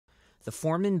The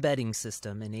form embedding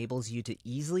system enables you to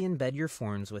easily embed your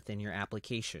forms within your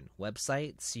application,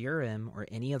 website, CRM, or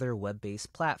any other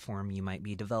web-based platform you might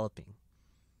be developing.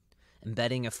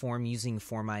 Embedding a form using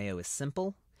Form.IO is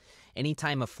simple.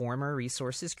 Anytime a form or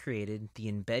resource is created,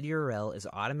 the embed URL is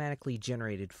automatically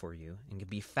generated for you and can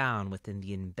be found within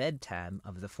the Embed tab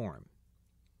of the form.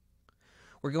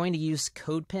 We're going to use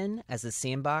CodePen as a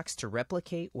sandbox to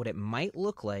replicate what it might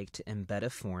look like to embed a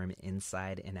form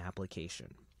inside an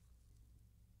application.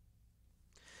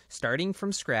 Starting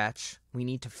from scratch, we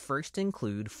need to first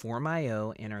include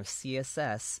Form.IO and our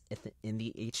CSS in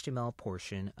the HTML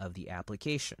portion of the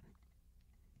application.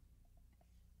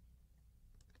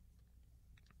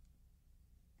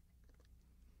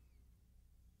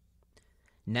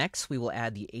 Next, we will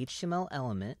add the HTML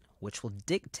element, which will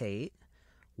dictate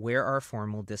where our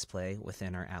form will display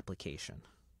within our application.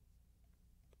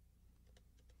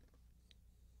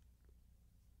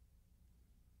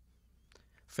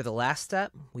 For the last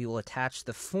step, we will attach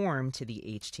the form to the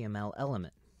HTML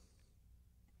element.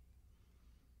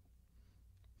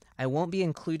 I won't be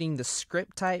including the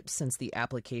script type since the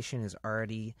application is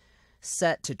already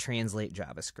set to translate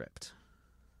JavaScript.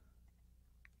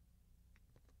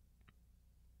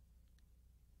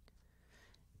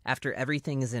 After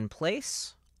everything is in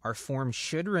place, our form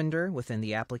should render within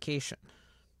the application.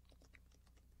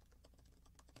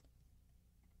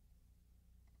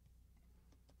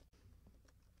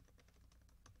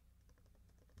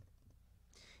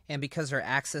 And because our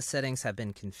access settings have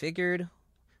been configured,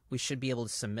 we should be able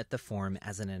to submit the form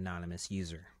as an anonymous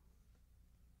user.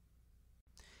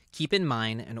 Keep in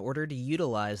mind, in order to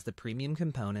utilize the premium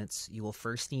components, you will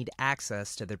first need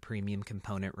access to the premium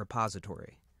component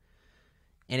repository.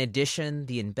 In addition,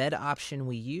 the embed option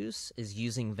we use is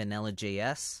using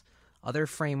Vanilla.js. Other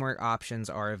framework options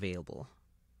are available.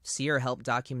 See our help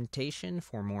documentation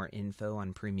for more info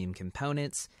on premium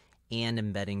components and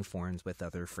embedding forms with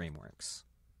other frameworks.